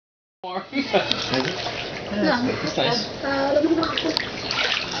No. That's nice.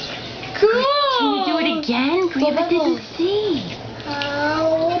 Cool! Can you do it again? Grandpa didn't see.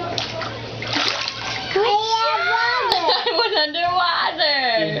 Good job! I went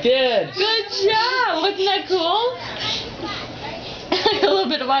underwater! You did! Good job! Wasn't that cool? A little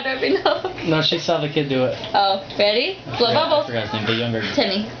bit of water every now. No, she saw the kid do it. Oh, ready? Blow I bubbles. forgot his name, the younger.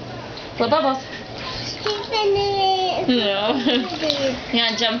 Timmy. Blow bubbles. No. You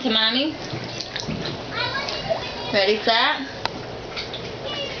wanna jump to mommy? Ready, set?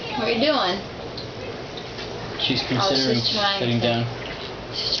 What are you doing? She's considering she's trying sitting to- down.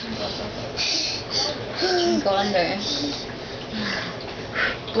 She's trying to go under.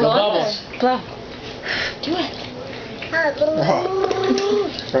 Blow bubbles. Blow. Do it.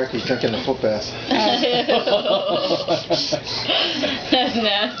 Rocky's drinking the foot bath. That's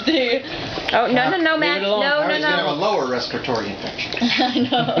nasty. Oh, no, Leave Matt. it alone. No, Now he's no, gonna have a no. lower respiratory infection. I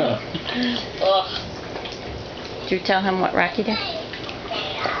know. Ugh. Did you tell him what Rocky did?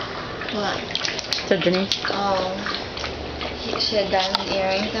 What? To Denise? Oh. She had diamond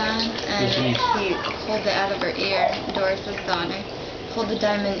earrings on, and he pulled it out of her ear. Doris' daughter pulled the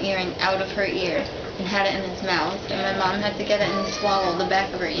diamond earring out of her ear and had it in his mouth, and my mom had to get it and swallow the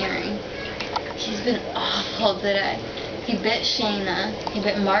back of her earring. He's been awful today. He bit Shayna. He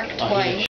bit Mark twice.